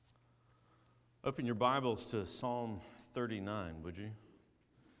Open your Bibles to Psalm 39, would you?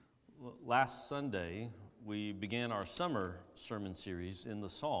 Last Sunday, we began our summer sermon series in the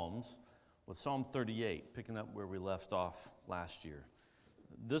Psalms with Psalm 38, picking up where we left off last year.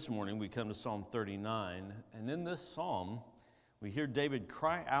 This morning, we come to Psalm 39, and in this psalm, we hear David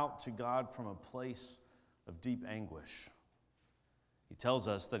cry out to God from a place of deep anguish. He tells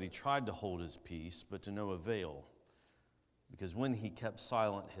us that he tried to hold his peace, but to no avail, because when he kept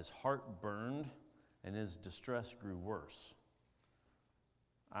silent, his heart burned and his distress grew worse.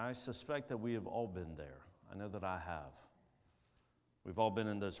 I suspect that we have all been there. I know that I have. We've all been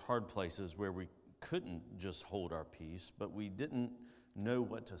in those hard places where we couldn't just hold our peace, but we didn't know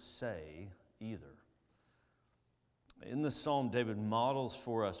what to say either. In this psalm, David models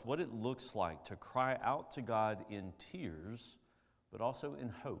for us what it looks like to cry out to God in tears, but also in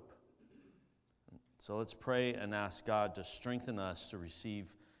hope. So let's pray and ask God to strengthen us to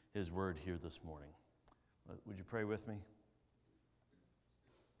receive his word here this morning. Would you pray with me?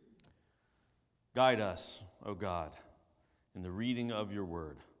 Guide us, O God, in the reading of your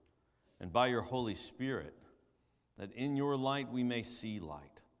word, and by your Holy Spirit, that in your light we may see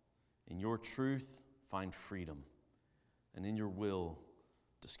light, in your truth find freedom, and in your will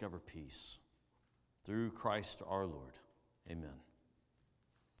discover peace. Through Christ our Lord. Amen.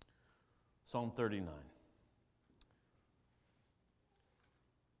 Psalm 39.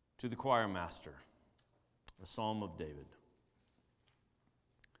 To the choir master, a psalm of David.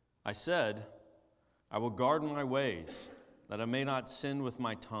 I said, I will guard my ways, that I may not sin with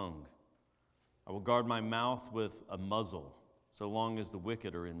my tongue. I will guard my mouth with a muzzle, so long as the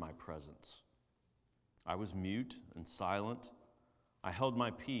wicked are in my presence. I was mute and silent. I held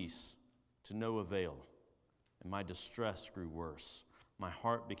my peace to no avail, and my distress grew worse. My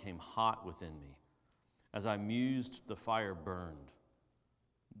heart became hot within me. As I mused, the fire burned.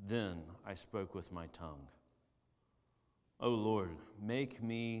 Then I spoke with my tongue. O Lord, make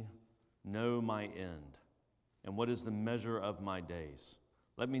me know my end, and what is the measure of my days.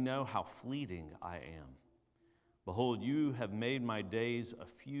 Let me know how fleeting I am. Behold, you have made my days a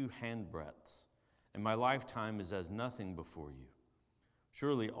few handbreadths, and my lifetime is as nothing before you.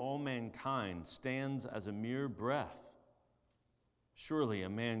 Surely all mankind stands as a mere breath. Surely a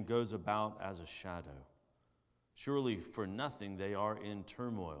man goes about as a shadow. Surely for nothing they are in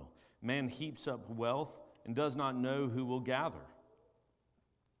turmoil. Man heaps up wealth and does not know who will gather.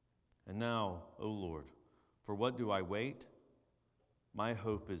 And now, O Lord, for what do I wait? My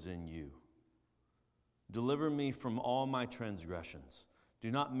hope is in you. Deliver me from all my transgressions.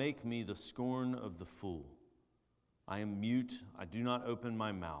 Do not make me the scorn of the fool. I am mute, I do not open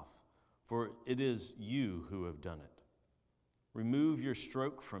my mouth, for it is you who have done it. Remove your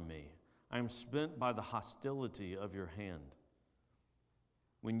stroke from me. I am spent by the hostility of your hand.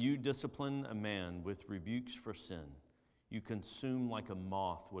 When you discipline a man with rebukes for sin, you consume like a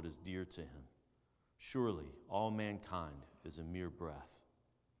moth what is dear to him. Surely all mankind is a mere breath.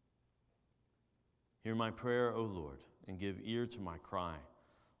 Hear my prayer, O Lord, and give ear to my cry.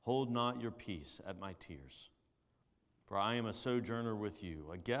 Hold not your peace at my tears. For I am a sojourner with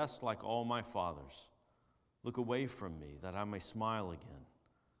you, a guest like all my fathers. Look away from me, that I may smile again,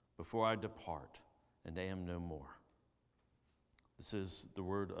 before I depart and am no more. This is the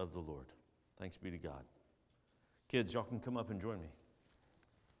word of the Lord. Thanks be to God. Kids, y'all can come up and join me.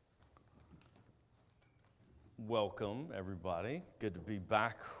 Welcome, everybody. Good to be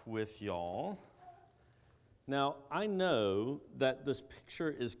back with y'all. Now, I know that this picture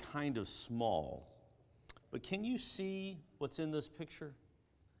is kind of small, but can you see what's in this picture?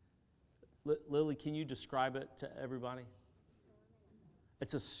 Lily, can you describe it to everybody?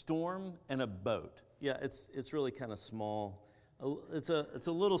 It's a storm and a boat. Yeah, it's really kind of small. It's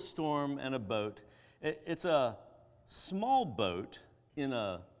a little storm and a boat. It's a small boat in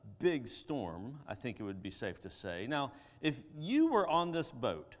a big storm, I think it would be safe to say. Now, if you were on this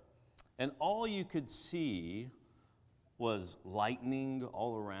boat and all you could see was lightning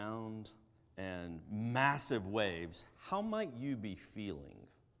all around and massive waves, how might you be feeling?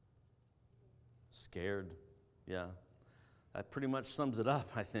 Scared, yeah. That pretty much sums it up,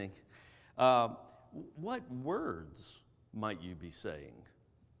 I think. What words might you be saying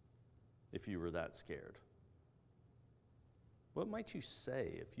if you were that scared? What might you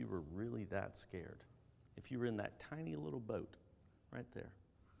say if you were really that scared? If you were in that tiny little boat right there?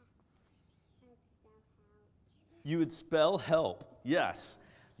 You would spell help. Yes,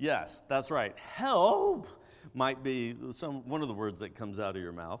 that's right. Help might be one of the words that comes out of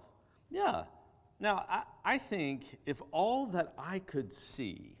your mouth. Yeah. Now, I think if all that I could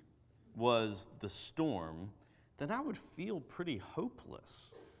see was the storm, then I would feel pretty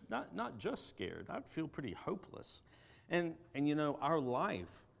hopeless. not just scared. I'd feel pretty hopeless. And our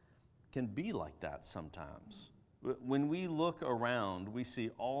life can be like that sometimes. When we look around, we see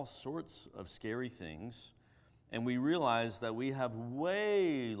all sorts of scary things, and we realize that we have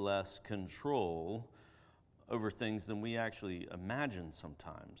way less control over things than we actually imagine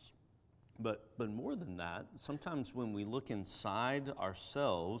sometimes. But more than that, sometimes when we look inside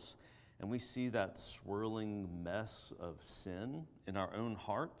ourselves and we see that swirling mess of sin in our own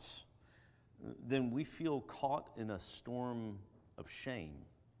hearts, then we feel caught in a storm of shame.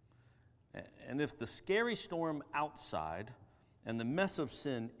 And if the scary storm outside and the mess of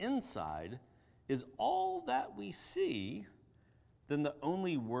sin inside is all that we see, then the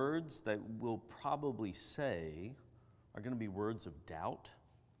only words that we'll probably say are going to be words of doubt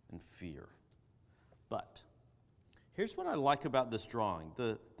and fear. But here's what I like about this drawing.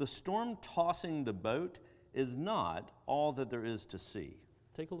 The storm tossing the boat is not all that there is to see.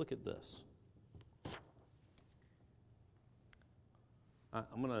 Take a look at this.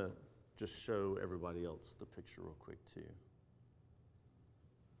 I'm going to just show everybody else the picture real quick too.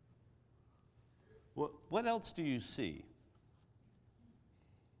 What else do you see?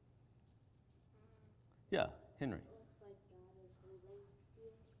 Yeah, Henry.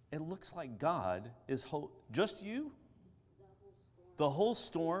 It looks like God is just you? The whole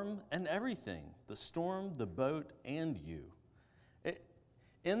storm and everything. The storm, the boat, and you.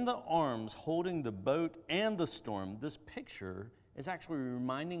 In the arms holding the boat and the storm, this picture is actually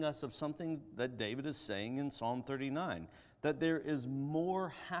reminding us of something that David is saying in Psalm 39, that there is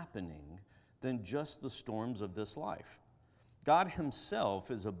more happening than just the storms of this life. God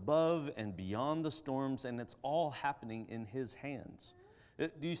himself is above and beyond the storms, and it's all happening in his hands.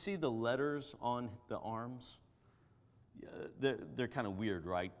 Do you see the letters on the arms? They're kind of weird,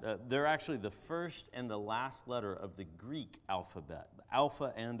 right? They're actually the first and the last letter of the Greek alphabet,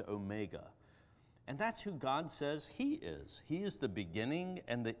 Alpha and Omega. And that's who God says he is. He is the beginning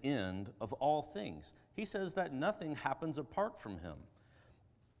and the end of all things. He says that nothing happens apart from him.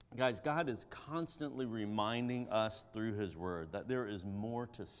 Guys, God is constantly reminding us through his word that there is more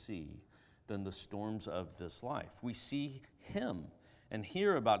to see than the storms of this life. We see him and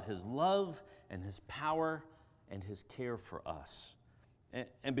hear about his love and his power and his care for us.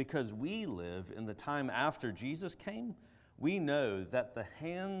 And because we live in the time after Jesus came, we know that the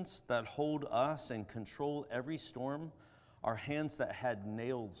hands that hold us and control every storm are hands that had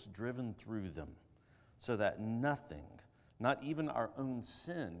nails driven through them, so that nothing, not even our own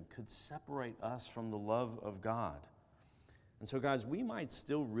sin, could separate us from the love of God. And so, guys, we might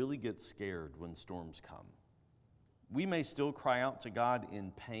still really get scared when storms come. We may still cry out to God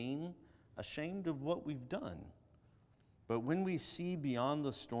in pain, ashamed of what we've done. But when we see beyond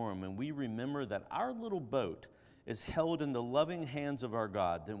the storm and we remember that our little boat is held in the loving hands of our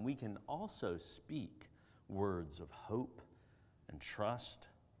God, then we can also speak words of hope and trust.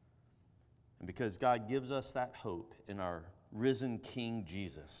 And because God gives us that hope in our risen King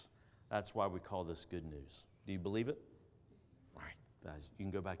Jesus, that's why we call this good news. Do you believe it? All right, guys, you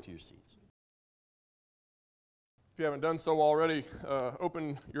can go back to your seats. If you haven't done so already,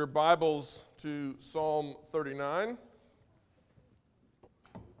 open your Bibles to Psalm 39.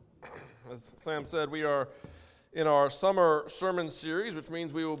 As Sam said, we are in our summer sermon series, which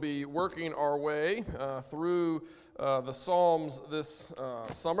means we will be working our way through the Psalms this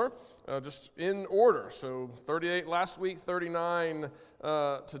summer, just in order. So 38 last week, 39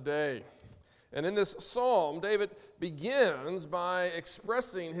 today. And in this psalm, David begins by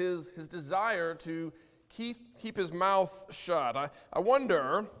expressing his desire to keep his mouth shut. I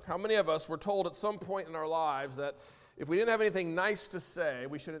wonder how many of us were told at some point in our lives that if we didn't have anything nice to say,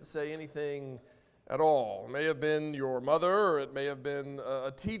 we shouldn't say anything at all. It may have been your mother, or it may have been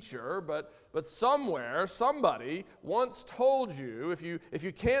a teacher, but somewhere, somebody once told you, if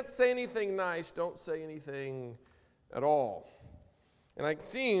you can't say anything nice, don't say anything at all. And it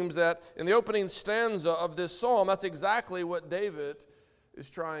seems that in the opening stanza of this psalm, that's exactly what David is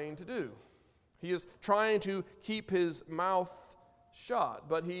trying to do. He is trying to keep his mouth shut,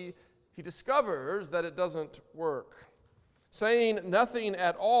 but he discovers that it doesn't work. Saying nothing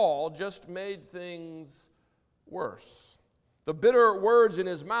at all just made things worse. The bitter words in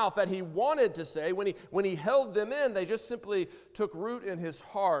his mouth that he wanted to say, when he held them in, they just simply took root in his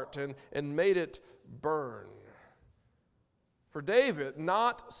heart and made it burn. For David,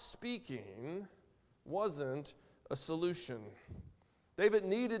 not speaking wasn't a solution. David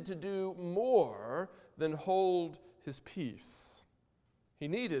needed to do more than hold his peace. He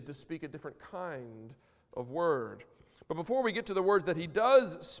needed to speak a different kind of word. But before we get to the words that he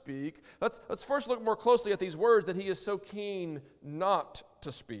does speak, let's first look more closely at these words that he is so keen not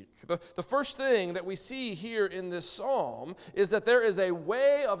to speak. The first thing that we see here in this psalm is that there is a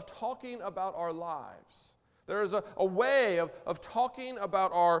way of talking about our lives. There is a way of talking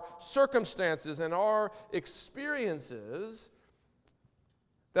about our circumstances and our experiences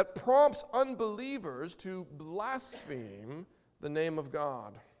that prompts unbelievers to blaspheme the name of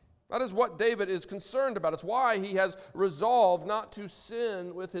God. That is what David is concerned about. It's why he has resolved not to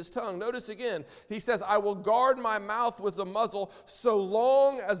sin with his tongue. Notice again, he says, I will guard my mouth with a muzzle so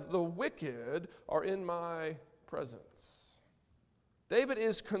long as the wicked are in my presence. David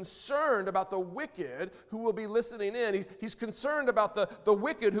is concerned about the wicked who will be listening in. He's concerned about the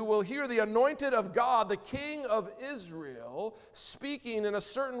wicked who will hear the anointed of God, the King of Israel, speaking in a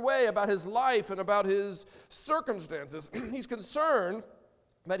certain way about his life and about his circumstances. He's concerned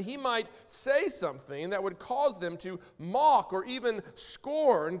that he might say something that would cause them to mock or even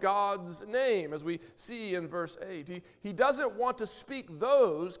scorn God's name, as we see in verse 8. He doesn't want to speak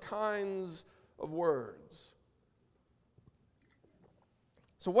those kinds of words.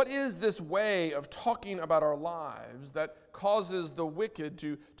 So what is this way of talking about our lives that causes the wicked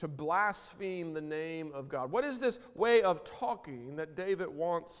to blaspheme the name of God? What is this way of talking that David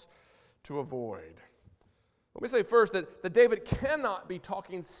wants to avoid? Let me say first that David cannot be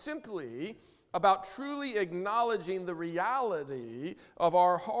talking simply about truly acknowledging the reality of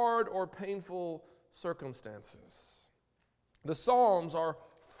our hard or painful circumstances. The Psalms are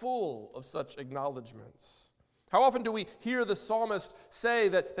full of such acknowledgments. How often do we hear the psalmist say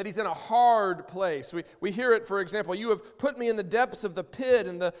that he's in a hard place? We hear it, for example, you have put me in the depths of the pit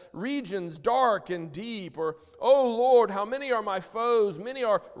and the regions dark and deep. Or, oh Lord, how many are my foes? Many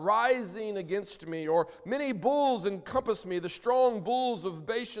are rising against me. Or, many bulls encompass me. The strong bulls of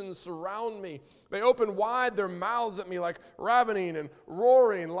Bashan surround me. They open wide their mouths at me like ravening and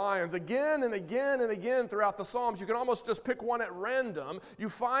roaring lions. Again and again and again throughout the Psalms, you can almost just pick one at random. You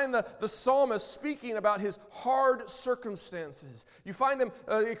find the psalmist speaking about his hard circumstances. You find him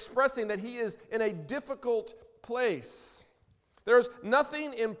expressing that he is in a difficult place. There's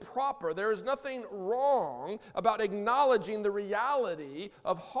nothing improper, there is nothing wrong about acknowledging the reality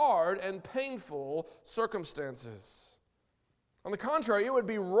of hard and painful circumstances. On the contrary, it would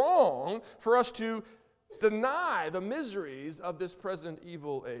be wrong for us to deny the miseries of this present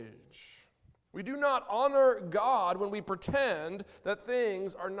evil age. We do not honor God when we pretend that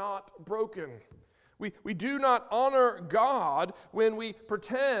things are not broken. We do not honor God when we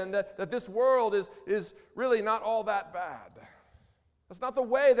pretend that this world is really not all that bad. That's not the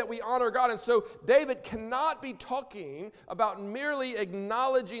way that we honor God. And so David cannot be talking about merely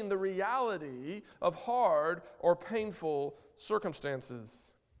acknowledging the reality of hard or painful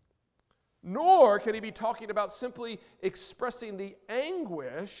circumstances. Nor can he be talking about simply expressing the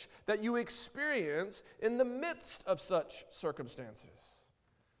anguish that you experience in the midst of such circumstances.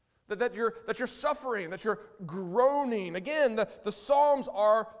 That you're suffering, that you're groaning. Again, the Psalms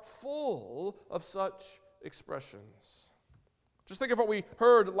are full of such expressions. Just think of what we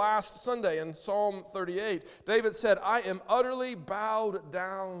heard last Sunday in Psalm 38. David said, I am utterly bowed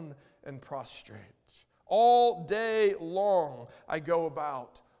down and prostrate. All day long I go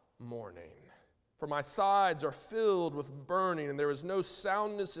about mourning. For my sides are filled with burning, and there is no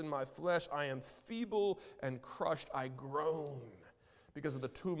soundness in my flesh. I am feeble and crushed. I groan because of the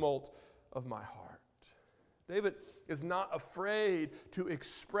tumult of my heart. David is not afraid to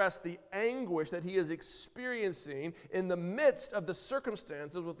express the anguish that he is experiencing in the midst of the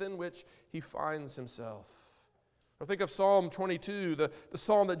circumstances within which he finds himself. Or think of Psalm 22, the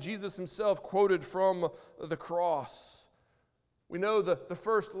psalm that Jesus himself quoted from the cross. We know the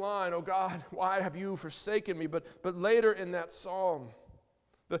first line, oh God, why have you forsaken me? But later in that psalm,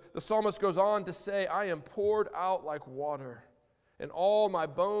 the psalmist goes on to say, I am poured out like water, and all my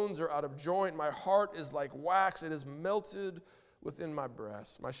bones are out of joint. My heart is like wax. It is melted within my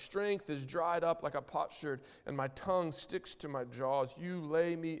breast. My strength is dried up like a potsherd, and my tongue sticks to my jaws. You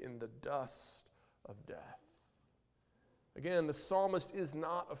lay me in the dust of death. Again, the psalmist is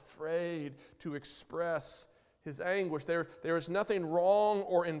not afraid to express his anguish. There is nothing wrong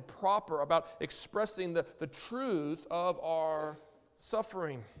or improper about expressing the truth of our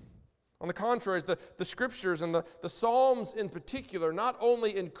suffering. On the contrary, the Scriptures and the Psalms in particular not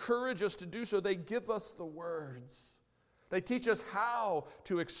only encourage us to do so, they give us the words. They teach us how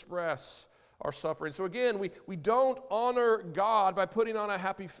to express our suffering. So again, we don't honor God by putting on a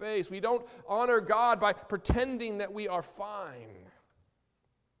happy face. We don't honor God by pretending that we are fine.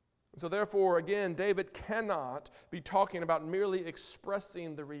 So therefore, again, David cannot be talking about merely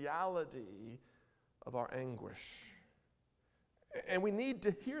expressing the reality of our anguish. And we need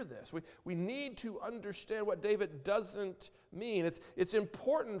to hear this. We need to understand what David doesn't mean. It's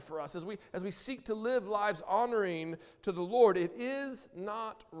important for us as we seek to live lives honoring to the Lord. It is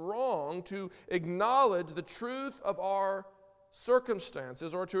not wrong to acknowledge the truth of our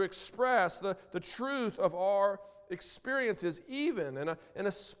circumstances or to express the truth of our experiences, even and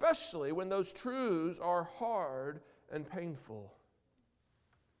especially when those truths are hard and painful.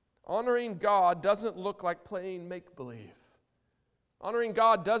 Honoring God doesn't look like playing make-believe. Honoring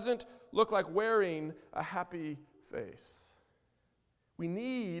God doesn't look like wearing a happy face. We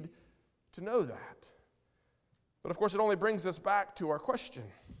need to know that. But of course, it only brings us back to our question.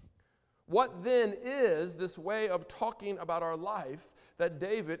 What then is this way of talking about our life that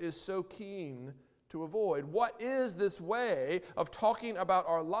David is so keen to avoid? What is this way of talking about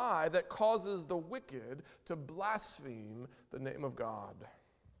our life that causes the wicked to blaspheme the name of God?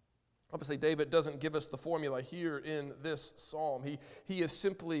 Obviously, David doesn't give us the formula here in this psalm. He is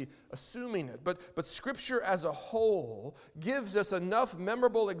simply assuming it. But Scripture as a whole gives us enough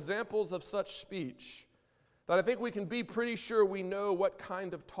memorable examples of such speech that I think we can be pretty sure we know what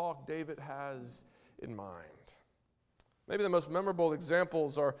kind of talk David has in mind. Maybe the most memorable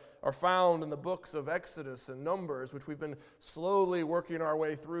examples are found in the books of Exodus and Numbers, which we've been slowly working our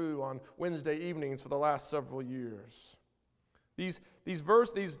way through on Wednesday evenings for the last several years. These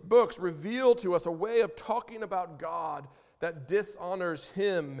books reveal to us a way of talking about God that dishonors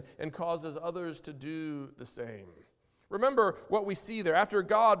Him and causes others to do the same. Remember what we see there. After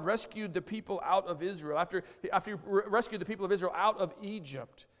God rescued the people out of Israel, after He rescued the people of Israel out of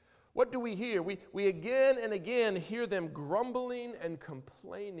Egypt, what do we hear? We again and again hear them grumbling and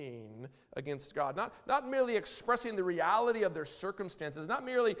complaining against God. Not merely expressing the reality of their circumstances, not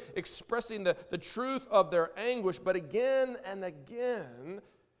merely expressing the truth of their anguish, but again and again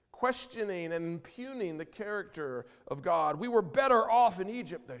questioning and impugning the character of God. We were better off in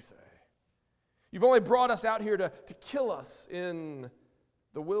Egypt, they say. You've only brought us out here to kill us in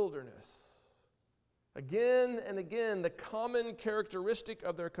the wilderness. Again and again, the common characteristic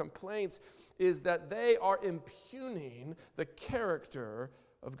of their complaints is that they are impugning the character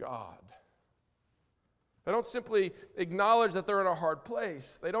of God. They don't simply acknowledge that they're in a hard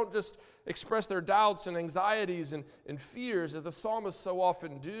place. They don't just express their doubts and anxieties and fears, as the psalmists so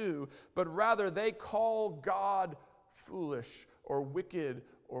often do, but rather they call God foolish or wicked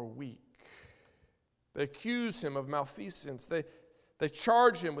or weak. They accuse Him of malfeasance. They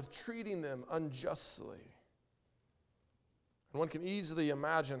charge Him with treating them unjustly. And one can easily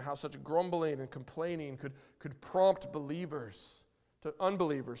imagine how such grumbling and complaining could prompt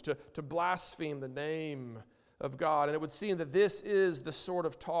unbelievers to blaspheme the name of God. And it would seem that this is the sort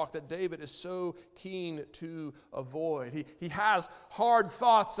of talk that David is so keen to avoid. He has hard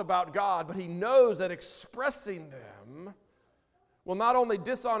thoughts about God, but he knows that expressing them will not only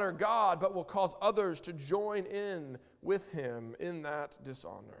dishonor God, but will cause others to join in with him in that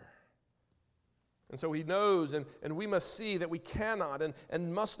dishonor. And so he knows, and we must see that we cannot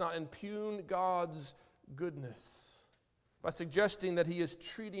and must not impugn God's goodness by suggesting that He is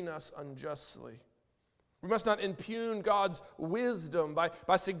treating us unjustly. We must not impugn God's wisdom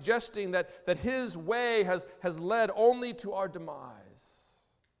by suggesting that His way has led only to our demise.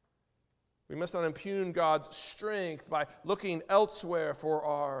 We must not impugn God's strength by looking elsewhere for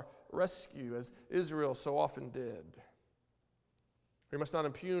our rescue, as Israel so often did. We must not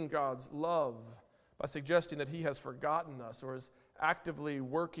impugn God's love by suggesting that He has forgotten us or is actively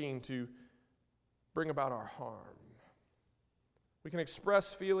working to bring about our harm. We can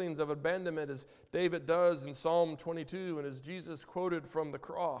express feelings of abandonment as David does in Psalm 22 and as Jesus quoted from the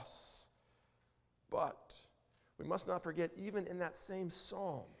cross. But we must not forget, even in that same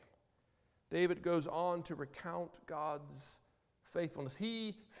psalm, David goes on to recount God's faithfulness.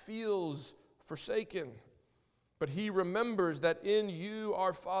 He feels forsaken, but he remembers that in you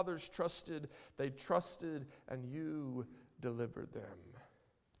our fathers trusted, they trusted, and you delivered them.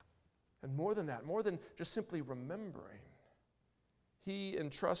 And more than that, more than just simply remembering, he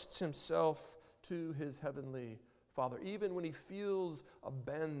entrusts himself to his heavenly Father. Even when he feels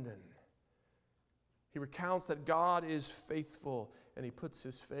abandoned, he recounts that God is faithful and he puts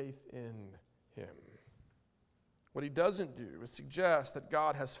his faith in him. What he doesn't do is suggest that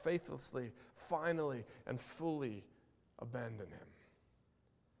God has faithlessly, finally, and fully abandoned him.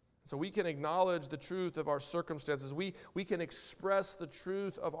 So we can acknowledge the truth of our circumstances. We can express the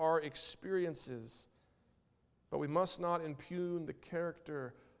truth of our experiences. But we must not impugn the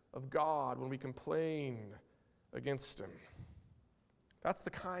character of God when we complain against him. That's the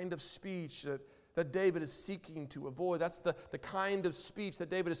kind of speech that David is seeking to avoid. That's the kind of speech that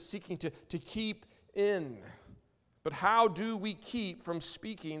David is seeking to keep in. But how do we keep from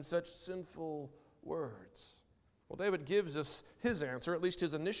speaking such sinful words? Well, David gives us his answer, at least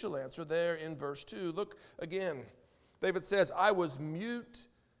his initial answer, there in verse 2. Look again. David says, I was mute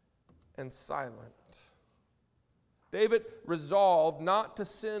and silent. David resolved not to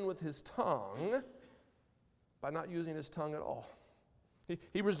sin with his tongue by not using his tongue at all.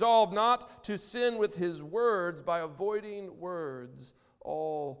 He resolved not to sin with his words by avoiding words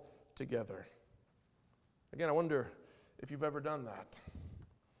altogether. Again, I wonder if you've ever done that.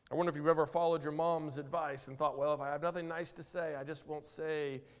 I wonder if you've ever followed your mom's advice and thought, well, if I have nothing nice to say, I just won't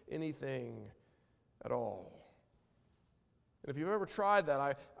say anything at all. And if you've ever tried that,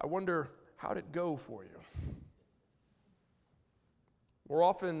 I wonder, how'd it go for you? More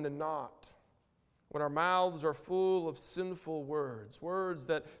often than not, when our mouths are full of sinful words, words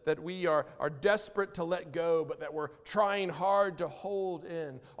that we are desperate to let go, but that we're trying hard to hold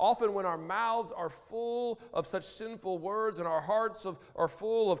in. Often when our mouths are full of such sinful words and our hearts are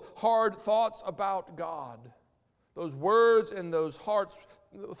full of hard thoughts about God, those words and those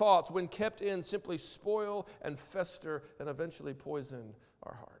thoughts, when kept in, simply spoil and fester and eventually poison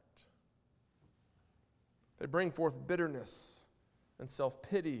our heart. They bring forth bitterness and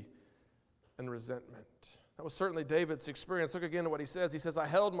self-pity and resentment. That was certainly David's experience. Look again at what he says. He says, I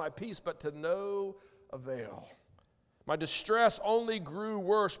held my peace, but to no avail. My distress only grew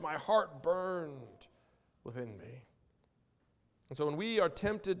worse. My heart burned within me. And so when we are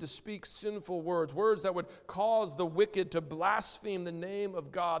tempted to speak sinful words, words that would cause the wicked to blaspheme the name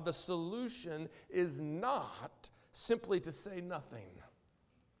of God, the solution is not simply to say nothing.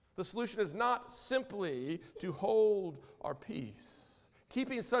 The solution is not simply to hold our peace.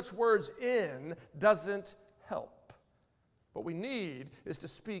 Keeping such words in doesn't help. What we need is to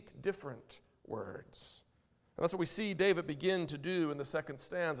speak different words. And that's what we see David begin to do in the second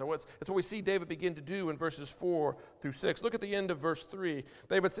stanza. It's what we see David begin to do in verses 4 through 6. Look at the end of verse 3.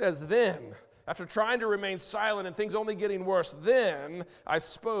 David says, then, after trying to remain silent and things only getting worse, then I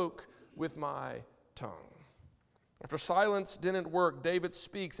spoke with my tongue. After silence didn't work, David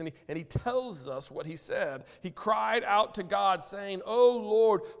speaks and he tells us what he said. He cried out to God saying, O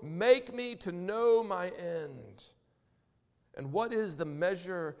Lord, make me to know my end. And what is the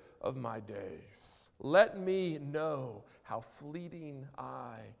measure of my days? Let me know how fleeting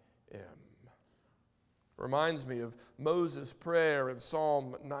I am. Reminds me of Moses' prayer in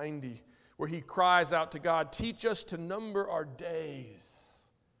Psalm 90, where he cries out to God, teach us to number our days,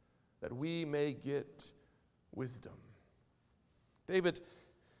 that we may get wisdom. David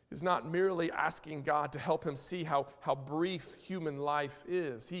is not merely asking God to help him see how brief human life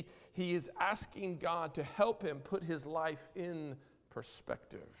is. He is asking God to help him put his life in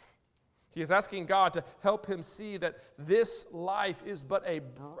perspective. He is asking God to help him see that this life is but a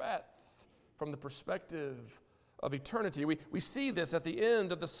breath from the perspective of eternity. We see this at the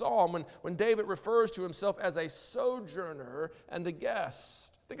end of the psalm when David refers to himself as a sojourner and a guest.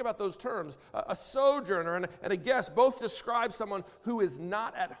 Think about those terms. A sojourner and a guest both describe someone who is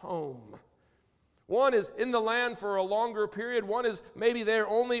not at home. One is in the land for a longer period. One is maybe there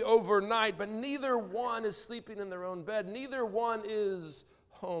only overnight, but neither one is sleeping in their own bed. Neither one is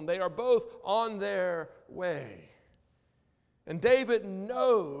home. They are both on their way. And David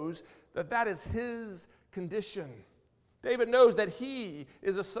knows that is his condition. David knows that he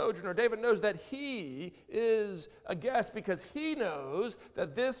is a sojourner. David knows that he is a guest because he knows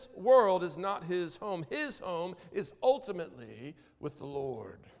that this world is not his home. His home is ultimately with the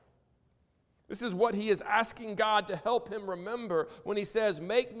Lord. This is what he is asking God to help him remember when he says,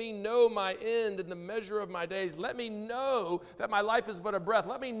 make me know my end and the measure of my days. Let me know that my life is but a breath.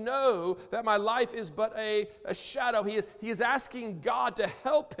 Let me know that my life is but a shadow. He is asking God to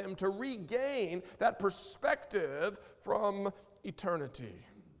help him to regain that perspective from eternity.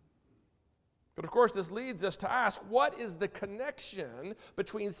 But of course, this leads us to ask, what is the connection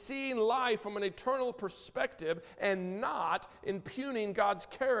between seeing life from an eternal perspective and not impugning God's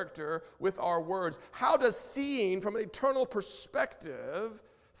character with our words? How does seeing from an eternal perspective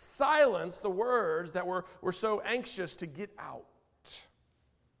silence the words that we're so anxious to get out?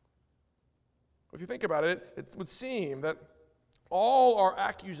 If you think about it, it would seem that all our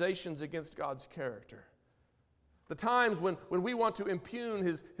accusations against God's character, the times when we want to impugn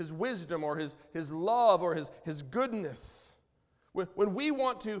his wisdom or his love or his goodness, when we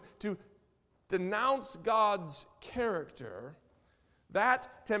want to denounce God's character,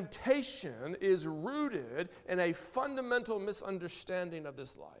 that temptation is rooted in a fundamental misunderstanding of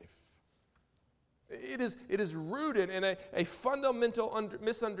this life. It is rooted in a fundamental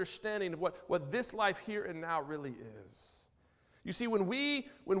misunderstanding of what this life here and now really is. You see, when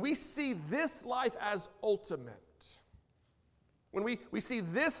we see this life as ultimate, when we see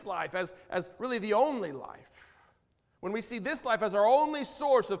this life as really the only life, when we see this life as our only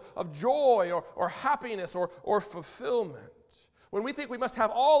source of joy or happiness or fulfillment, when we think we must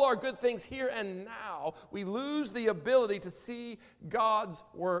have all our good things here and now, we lose the ability to see God's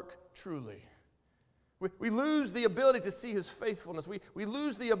work truly. We lose the ability to see His faithfulness. We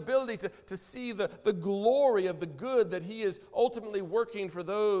lose the ability to see the glory of the good that He is ultimately working for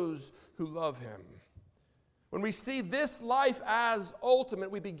those who love Him. When we see this life as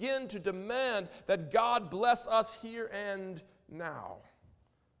ultimate, we begin to demand that God bless us here and now.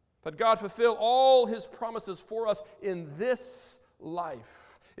 That God fulfill all His promises for us in this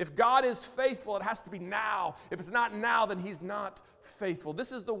life. If God is faithful, it has to be now. If it's not now, then He's not faithful.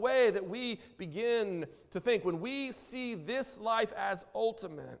 This is the way that we begin to think. When we see this life as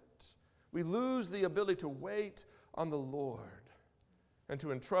ultimate, we lose the ability to wait on the Lord and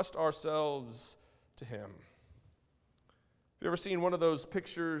to entrust ourselves to Him. Have you ever seen one of those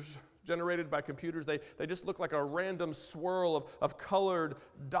pictures generated by computers? They just look like a random swirl of colored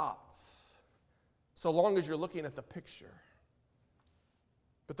dots, so long as you're looking at the picture.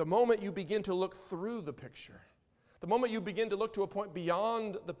 But the moment you begin to look through the picture, the moment you begin to look to a point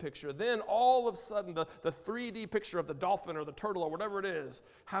beyond the picture, then all of a sudden the 3D picture of the dolphin or the turtle or whatever it is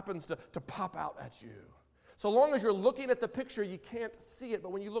happens to pop out at you. So long as you're looking at the picture, you can't see it.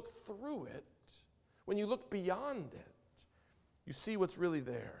 But when you look through it, when you look beyond it, you see what's really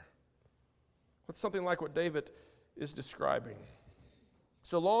there. That's something like what David is describing.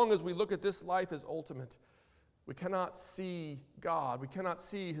 So long as we look at this life as ultimate, we cannot see God. We cannot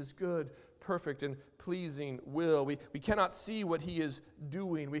see His good, perfect, and pleasing will. We cannot see what He is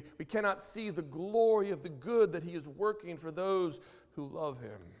doing. We cannot see the glory of the good that He is working for those who love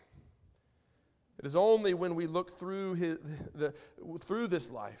Him. It is only when we look through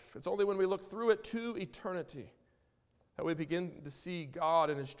this life, it's only when we look through it to eternity, that we begin to see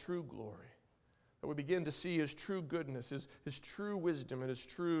God in His true glory, that we begin to see His true goodness, His true wisdom, and His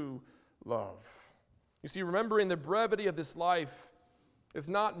true love. You see, remembering the brevity of this life is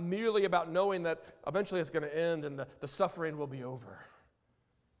not merely about knowing that eventually it's going to end and the suffering will be over.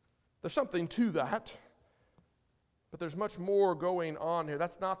 There's something to that, but there's much more going on here.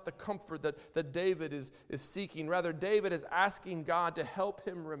 That's not the comfort that David is seeking. Rather, David is asking God to help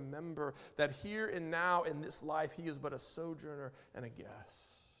him remember that here and now in this life, he is but a sojourner and a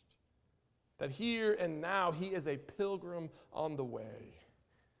guest. That here and now, he is a pilgrim on the way.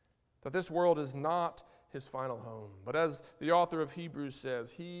 That this world is not his final home. But as the author of Hebrews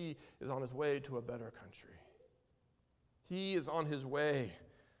says, he is on his way to a better country. He is on his way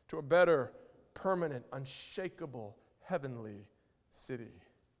to a better, permanent, unshakable, heavenly city.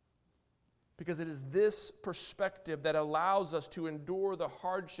 Because it is this perspective that allows us to endure the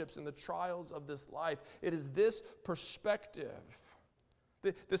hardships and the trials of this life. It is this perspective,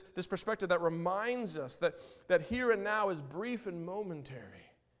 this perspective that reminds us that here and now is brief and momentary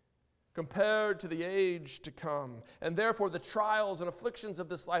compared to the age to come. And therefore the trials and afflictions of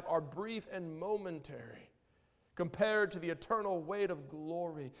this life are brief and momentary compared to the eternal weight of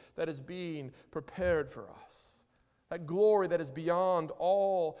glory that is being prepared for us. That glory that is beyond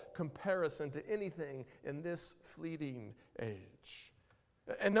all comparison to anything in this fleeting age.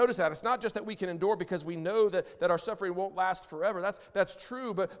 And notice that it's not just that we can endure because we know that our suffering won't last forever. That's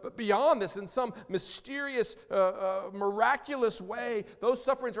true, but beyond this, in some mysterious, miraculous way, those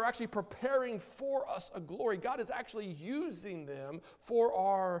sufferings are actually preparing for us a glory. God is actually using them for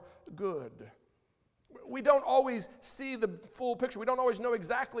our good. We don't always see the full picture. We don't always know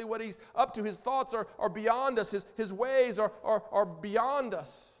exactly what He's up to. His thoughts are beyond us. His ways are beyond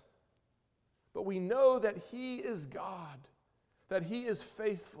us. But we know that He is God, that He is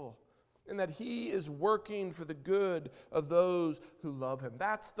faithful, and that He is working for the good of those who love Him.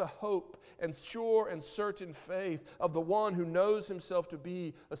 That's the hope and sure and certain faith of the one who knows himself to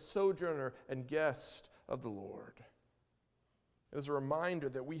be a sojourner and guest of the Lord. It is a reminder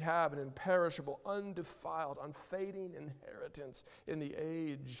that we have an imperishable, undefiled, unfading inheritance in the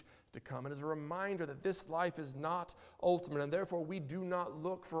age to come. It is a reminder that this life is not ultimate, and therefore we do not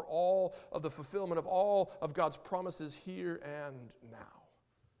look for all of the fulfillment of all of God's promises here and now.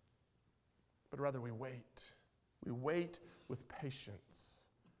 But rather we wait. We wait with patience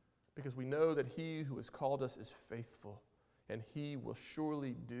because we know that He who has called us is faithful, and He will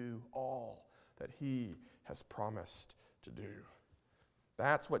surely do all that He has promised to do.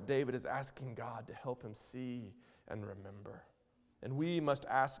 That's what David is asking God to help him see and remember. And we must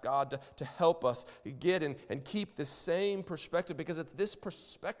ask God to help us get and keep the same perspective, because it's this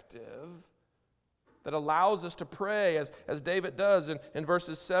perspective that allows us to pray as David does in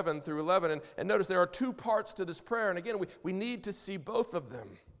verses 7 through 11. And notice there are two parts to this prayer. And again, we need to see both of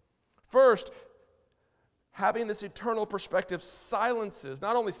them. First, having this eternal perspective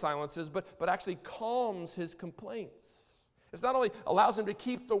not only silences, but actually calms his complaints. It's not only allows him to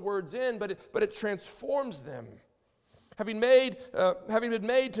keep the words in, but it transforms them. Having been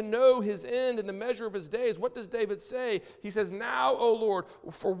made to know his end and the measure of his days, what does David say? He says, "Now, O Lord,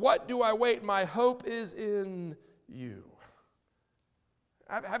 for what do I wait? My hope is in you."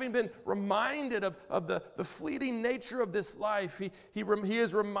 Having been reminded of the fleeting nature of this life, he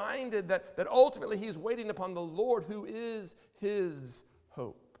is reminded that ultimately he is waiting upon the Lord, who is his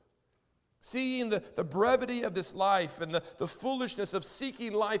hope. Seeing the brevity of this life and the foolishness of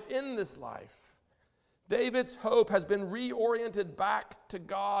seeking life in this life, David's hope has been reoriented back to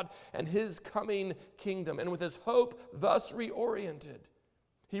God and his coming kingdom. And with his hope thus reoriented,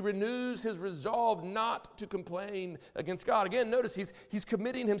 he renews his resolve not to complain against God. Again, notice he's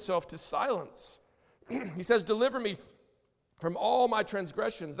committing himself to silence. He says, "Deliver me from all my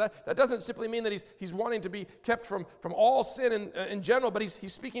transgressions." That doesn't simply mean that he's wanting to be kept from all sin in general, but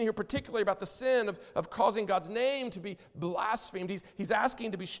he's speaking here particularly about the sin of causing God's name to be blasphemed. He's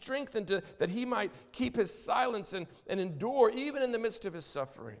asking to be strengthened that he might keep his silence and endure even in the midst of his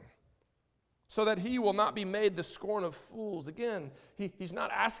suffering, so that he will not be made the scorn of fools. Again, he's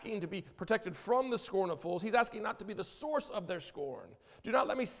not asking to be protected from the scorn of fools. He's asking not to be the source of their scorn. Do not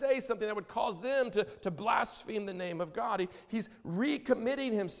let me say something that would cause them to blaspheme the name of God. He's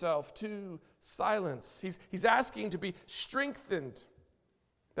recommitting himself to silence. He's asking to be strengthened,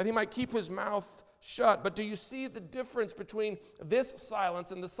 that he might keep his mouth shut. But do you see the difference between this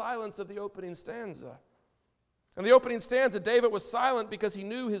silence and the silence of the opening stanza? In the opening stanza, David was silent because he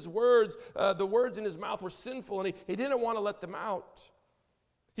knew his words, the words in his mouth were sinful, and he didn't want to let them out.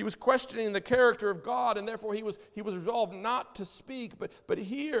 He was questioning the character of God, and therefore he was resolved not to speak. But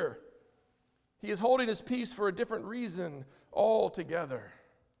here, he is holding his peace for a different reason altogether.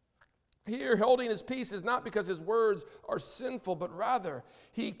 Here, holding his peace is not because his words are sinful, but rather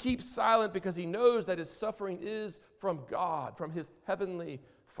he keeps silent because he knows that his suffering is from God, from his heavenly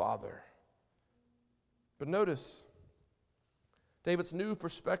Father. But notice, David's new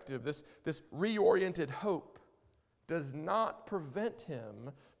perspective, this reoriented hope, does not prevent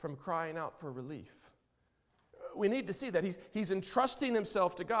him from crying out for relief. We need to see that. He's entrusting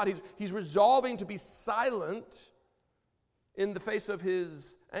himself to God. He's resolving to be silent in the face of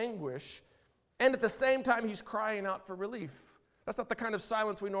his anguish, and at the same time he's crying out for relief. That's not the kind of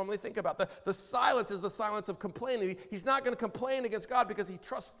silence we normally think about. The silence is the silence of complaining. He's not going to complain against God because he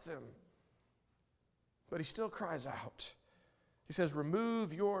trusts him. But he still cries out. He says,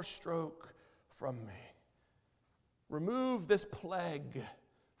 "Remove your stroke from me. Remove this plague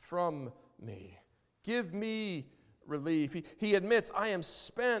from me. Give me relief." He admits, "I am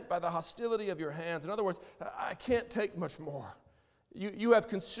spent by the hostility of your hands." In other words, I can't take much more. You have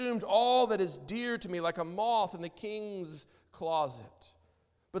consumed all that is dear to me like a moth in the king's closet.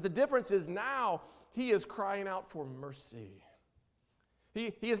 But the difference is now he is crying out for mercy.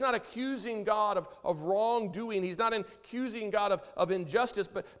 He is not accusing God of wrongdoing. He's not accusing God of injustice,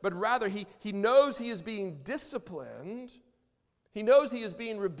 but rather he knows he is being disciplined. He knows he is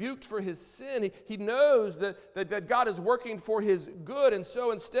being rebuked for his sin. He knows that God is working for his good. And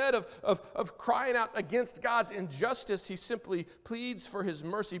so instead of crying out against God's injustice, he simply pleads for his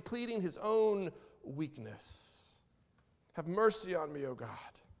mercy, pleading his own weakness. "Have mercy on me, O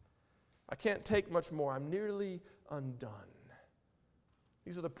God. I can't take much more. I'm nearly undone."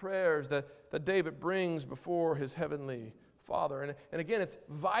 These are the prayers that David brings before his heavenly Father. And again, it's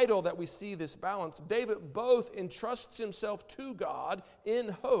vital that we see this balance. David both entrusts himself to God in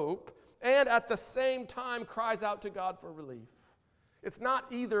hope and at the same time cries out to God for relief. It's not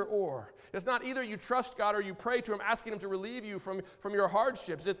either or. It's not either you trust God or you pray to him asking him to relieve you from your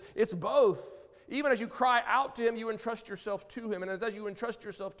hardships. It's both. Even as you cry out to him, you entrust yourself to him. And as you entrust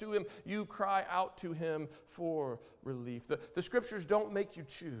yourself to him, you cry out to him for relief. The scriptures don't make you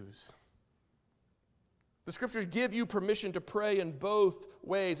choose. The scriptures give you permission to pray in both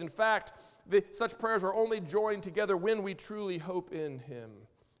ways. In fact, such prayers are only joined together when we truly hope in him.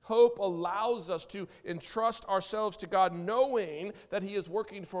 Hope allows us to entrust ourselves to God, knowing that he is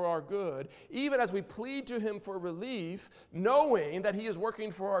working for our good, even as we plead to him for relief, knowing that he is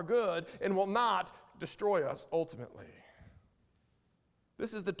working for our good and will not destroy us ultimately.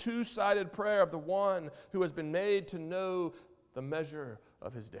 This is the two-sided prayer of the one who has been made to know the measure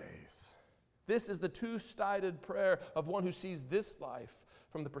of his days. This is the two-sided prayer of one who sees this life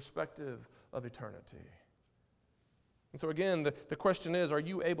from the perspective of eternity. And so again, the question is, are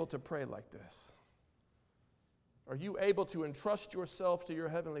you able to pray like this? Are you able to entrust yourself to your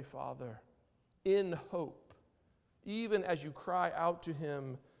Heavenly Father in hope, even as you cry out to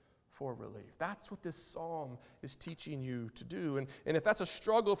Him for relief? That's what this psalm is teaching you to do. And if that's a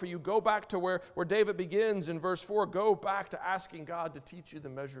struggle for you, go back to where David begins in verse 4. Go back to asking God to teach you the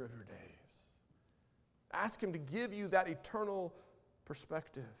measure of your days. Ask Him to give you that eternal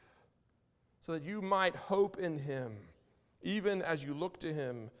perspective so that you might hope in Him, even as you look to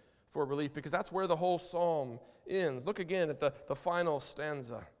Him for relief, because that's where the whole psalm ends. Look again at the final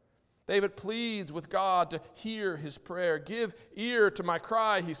stanza. David pleads with God to hear his prayer. Give ear to my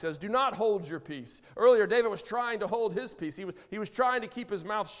cry, he says. Do not hold your peace. Earlier, David was trying to hold his peace. He was trying to keep his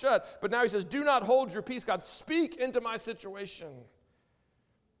mouth shut. But now he says, do not hold your peace. God, speak into my situation.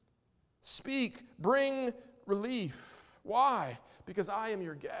 Speak. Bring relief. Why? Because I am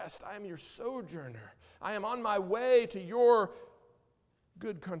your guest. I am your sojourner. I am on my way to your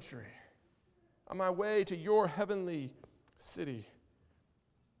good country, on my way to your heavenly city.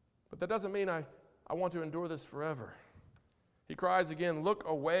 But that doesn't mean I want to endure this forever. He cries again, look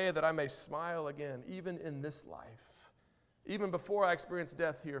away that I may smile again, even in this life. Even before I experience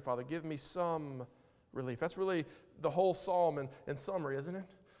death here, Father, give me some relief. That's really the whole psalm in summary, isn't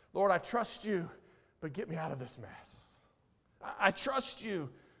it? Lord, I trust you, but get me out of this mess. I trust you,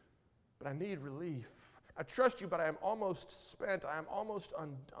 but I need relief. I trust you, but I am almost spent. I am almost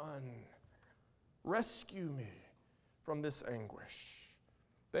undone. Rescue me from this anguish.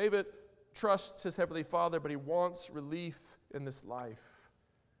 David trusts his Heavenly Father, but he wants relief in this life.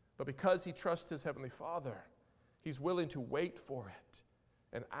 But because he trusts his Heavenly Father, he's willing to wait for it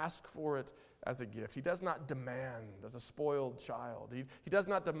and ask for it as a gift. He does not demand as a spoiled child. He does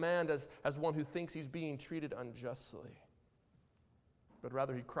not demand as one who thinks he's being treated unjustly. But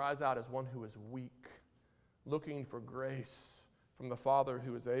rather he cries out as one who is weak, looking for grace from the Father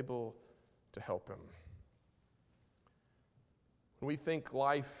who is able to help him. When we think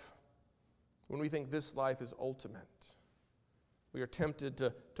this life is ultimate, we are tempted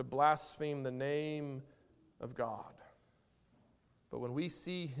to blaspheme the name of God. But when we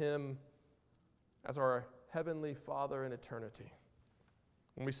see Him as our Heavenly Father in eternity,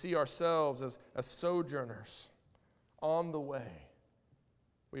 when we see ourselves as sojourners on the way,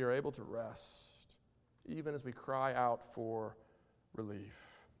 we are able to rest, even as we cry out for relief,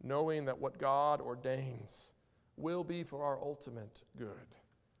 knowing that what God ordains will be for our ultimate good.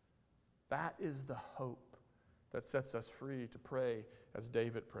 That is the hope that sets us free to pray as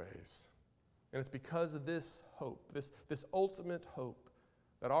David prays. And it's because of this hope, this ultimate hope,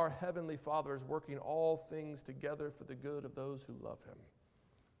 that our Heavenly Father is working all things together for the good of those who love Him.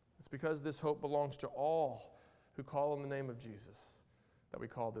 It's because this hope belongs to all who call on the name of Jesus that we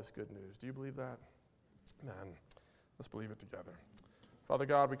call this good news. Do you believe that? Amen. Let's believe it together. Father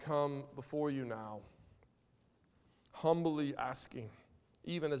God, we come before you now, humbly asking,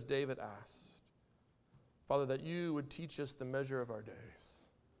 even as David asked, Father, that you would teach us the measure of our days,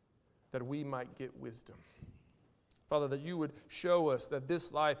 that we might get wisdom. Father, that you would show us that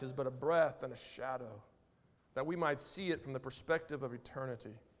this life is but a breath and a shadow, that we might see it from the perspective of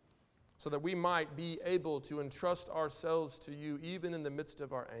eternity, so that we might be able to entrust ourselves to you even in the midst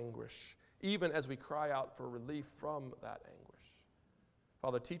of our anguish, even as we cry out for relief from that anguish.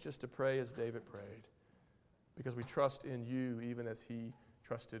 Father, teach us to pray as David prayed, because we trust in you even as he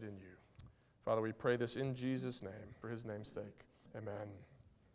trusted in you. Father, we pray this in Jesus' name, for his name's sake. Amen.